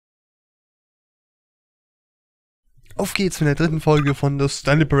Auf geht's mit der dritten Folge von The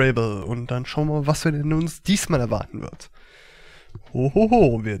Stanley und dann schauen wir mal, was wir denn uns diesmal erwarten wird.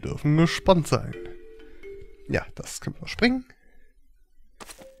 Hohoho, wir dürfen gespannt sein. Ja, das können wir springen.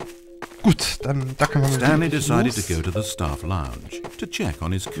 Gut, dann da können wir Stanley decided to go to the staff lounge to check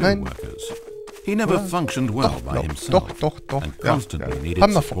on his co-workers. He never functioned well by himself and constantly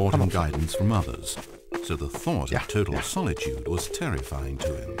needed support and guidance from others. So the thought of total solitude was terrifying to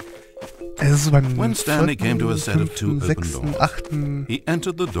him. When Stanley came to a set of two open doors, he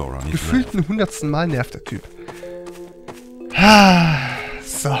entered the door on his left. Gefühlten 100. Mal nervt der Typ.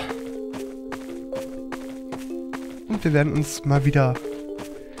 So. Und wir werden uns mal wieder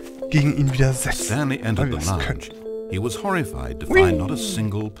gegen ihn widersetzen. Stanley entered the lounge. He was horrified to find not a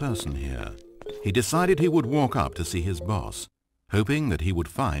single person here. He decided he would walk up to see his boss, hoping that he would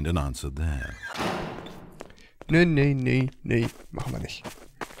find an answer there. Nee, machen wir nicht.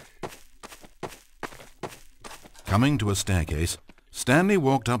 Coming to a staircase, Stanley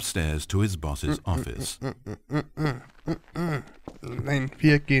walked upstairs to his boss's office. Nein,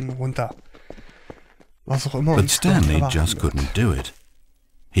 wir gehen runter. Was auch immer. But Stanley just couldn't do it.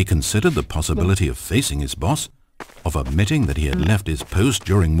 He considered the possibility of facing his boss, of admitting that he had left his post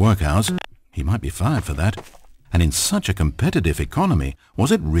during work hours. He might be fired for that. And in such a competitive economy,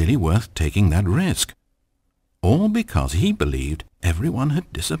 was it really worth taking that risk? All because he believed everyone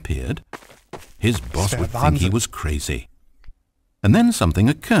had disappeared? His boss would think he was crazy. And then something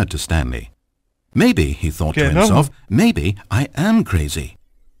occurred to Stanley. Maybe, he thought to himself, maybe I am crazy.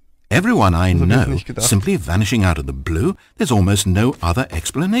 Everyone I know simply vanishing out of the blue, there's almost no other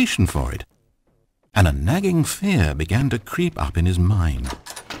explanation for it. And a nagging fear began to creep up in his mind.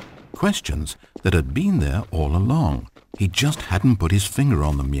 Questions that had been there all along. He just hadn't put his finger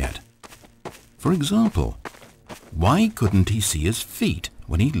on them yet. For example, why couldn't he see his feet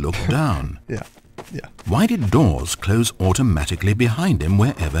when he looked down? Why did doors close automatically behind him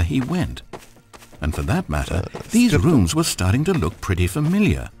wherever he went? And for that matter, these rooms were starting to look pretty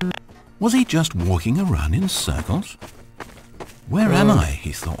familiar. Was he just walking around in circles? Where am I,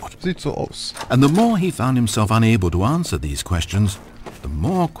 he thought. Sieht so aus. And the more he found himself unable to answer these questions, the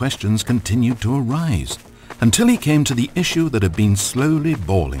more questions continued to arise, until he came to the issue that had been slowly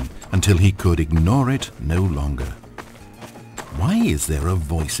boiling until he could ignore it no longer. Why is there a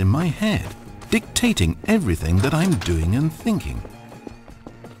voice in my head, dictating everything that I'm doing and thinking?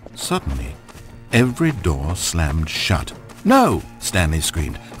 Suddenly, every door slammed shut. "No!" Stanley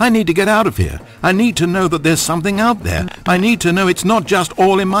screamed. "I need to get out of here. I need to know that there's something out there. I need to know it's not just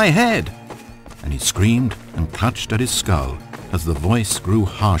all in my head." And he screamed and clutched at his skull as the voice grew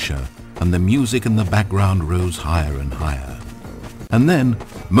harsher and the music in the background rose higher and higher. And then,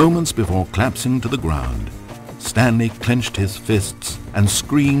 moments before collapsing to the ground, Stanley clenched his fists and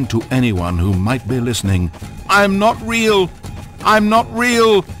screamed to anyone who might be listening, "I'm not real! I'm not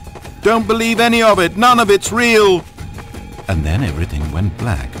real! Don't believe any of it! None of it's real!" And then everything went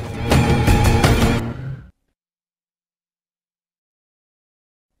black.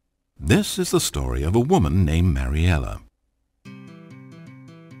 This is the story of a woman named Mariella.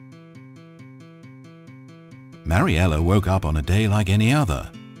 Mariella woke up on a day like any other.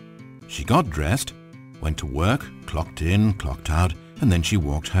 She got dressed, went to work, clocked in, clocked out, and then she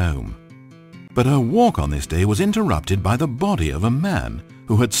walked home. But her walk on this day was interrupted by the body of a man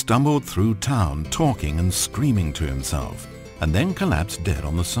who had stumbled through town talking and screaming to himself, and then collapsed dead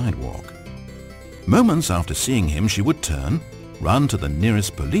on the sidewalk. Moments after seeing him, she would turn, run to the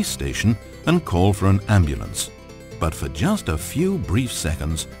nearest police station, and call for an ambulance. But for just a few brief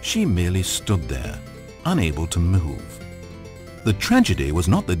seconds, she merely stood there, unable to move. The tragedy was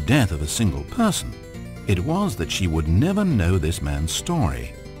not the death of a single person. It was that she would never know this man's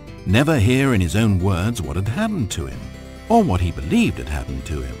story, never hear in his own words what had happened to him, or what he believed had happened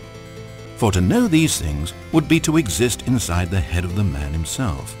to him. For to know these things would be to exist inside the head of the man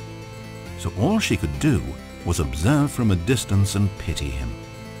himself. So all she could do was observe from a distance and pity him.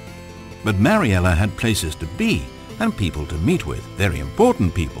 But Mariella had places to be and people to meet with, very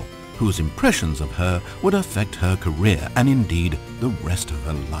important people, whose impressions of her would affect her career and indeed the rest of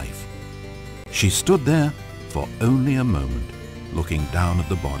her life. She stood there for only a moment, looking down at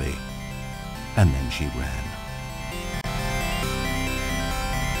the body, and then she ran.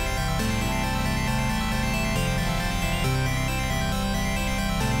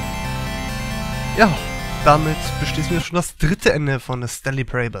 Ja, damit beschließen wir schon das dritte Ende von The Stanley.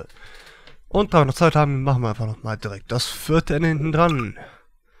 Und da wir noch Zeit haben, machen wir einfach noch mal direkt das vierte Ende hinten dran.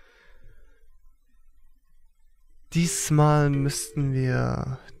 Diesmal müssten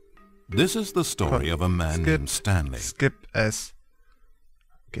wir... This is the story of a man named Stanley. Skip es.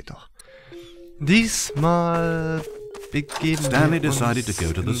 Geht doch. Diesmal begeben Stanley wir uns decided to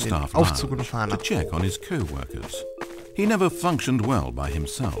go to the in den staff Aufzug und lounge fahren to ab. check on his co-workers. He never functioned well by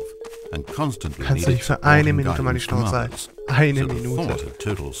himself and constantly Kannst du needed nicht für support eine and Minute mal die guidance from Schnauze halten? others. Eine So the Minute. thought of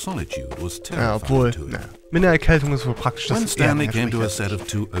total solitude was Ja, terrifying obwohl, to him. mit einer Erkältung ist wohl praktisch, dass When es eher Stanley nervig came to a ist. set of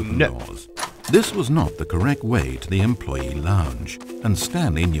 2 open No. doors, this was not the correct way to the employee lounge, and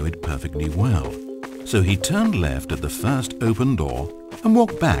Stanley knew it perfectly well. So he turned left at the first open door and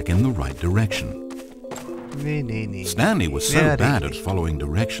walked back in the right direction. Nee. Stanley was so bad at following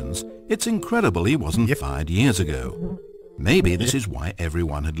directions, it's incredible he wasn't fired years ago. Maybe this is why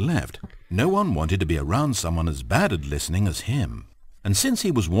everyone had left. No one wanted to be around someone as bad at listening as him. And since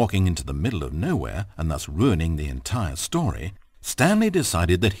he was walking into the middle of nowhere and thus ruining the entire story, Stanley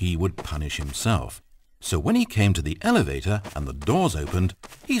decided that he would punish himself. So when he came to the elevator and the doors opened,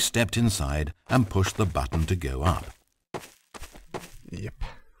 he stepped inside and pushed the button to go up. Yep,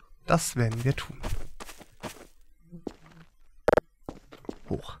 das werden wir tun.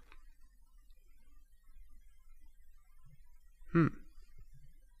 Hoch.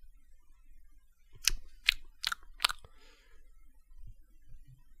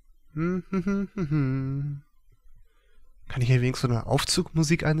 Kann ich hier wenigstens so eine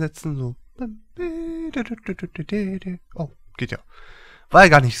Aufzugmusik einsetzen? So. Oh, geht ja. War ja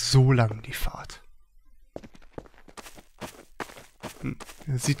gar nicht so lang, die Fahrt.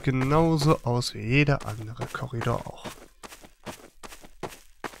 Sieht genauso aus wie jeder andere Korridor auch.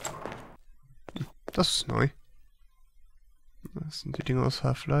 Das ist neu. Das sind die Dinge aus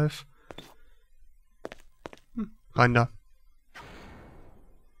Half-Life. Rein da.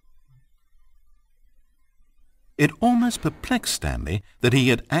 It almost perplexed Stanley that he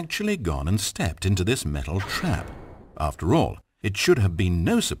had actually gone and stepped into this metal trap. After all, it should have been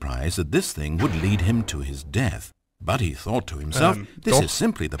no surprise that this thing would lead him to his death. But he thought to himself, this is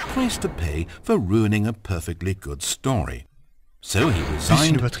simply the price to pay for ruining a perfectly good story. So he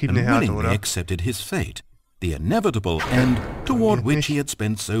resigned and willingly accepted his fate, the inevitable end toward which he had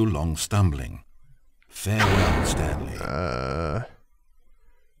spent so long stumbling. Farewell, Stanley.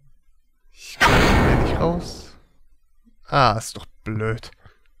 Ich kann hier nicht raus. Ah, ist doch blöd.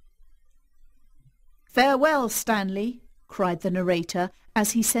 Farewell, Stanley, cried the narrator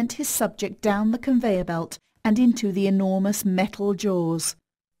as he sent his subject down the conveyor belt and into the enormous metal jaws.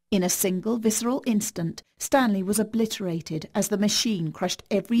 In a single visceral instant, Stanley was obliterated as the machine crushed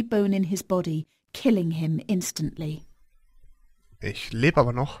every bone in his body, killing him instantly. Ich lebe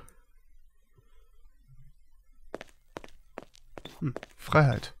aber noch.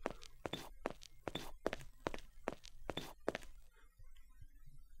 Freiheit.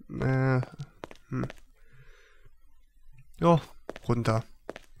 Ja, runter.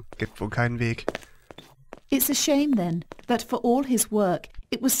 Gibt wohl keinen Weg. It's a shame, then, that for all his work,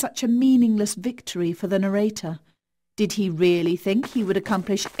 it was such a meaningless victory for the narrator. Did he really think he would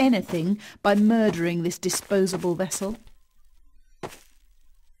accomplish anything by murdering this disposable vessel?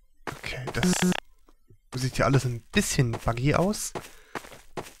 Okay, das sieht ja alles ein bisschen buggy aus.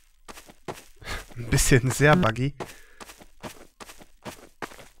 Ein bisschen sehr buggy.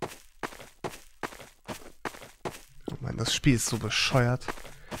 Oh Mann, das Spiel ist so bescheuert.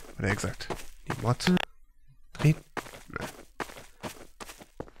 Oder eher gesagt, die Mod. Drehen?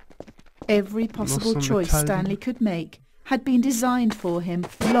 Every possible choice Stanley could make had been designed for him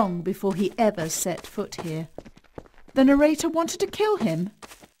long before he ever set foot here. The narrator wanted to kill him.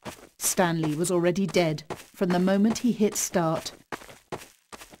 Stanley was already dead from the moment he hit start.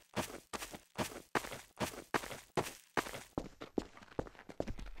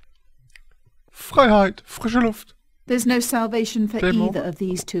 Freiheit, frische Luft. There's no salvation for either of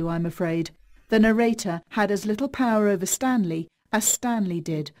these two, I'm afraid. The narrator had as little power over Stanley as Stanley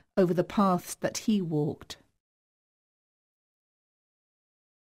did over the paths that he walked.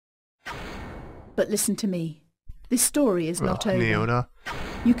 But listen to me. This story is not over. Nee, oder?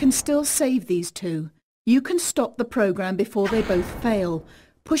 You can still save these two. You can stop the program before they both fail.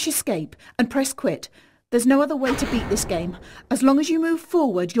 Push escape and press quit. There's no other way to beat this game. As long as you move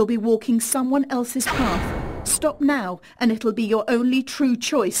forward, you'll be walking someone else's path. Stop now, and it'll be your only true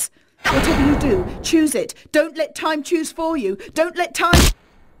choice. Whatever you do, choose it. Don't let time choose for you. Don't let time...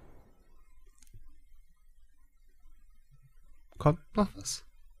 Kommt noch was?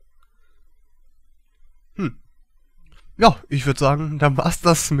 Ja, ich würde sagen, dann war's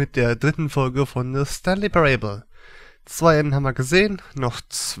das mit der dritten Folge von The Stanley Parable. 2 Enden haben wir gesehen, noch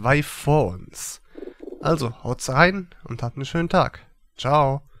 2 vor uns. Also, haut's rein und habt einen schönen Tag.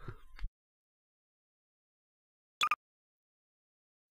 Ciao.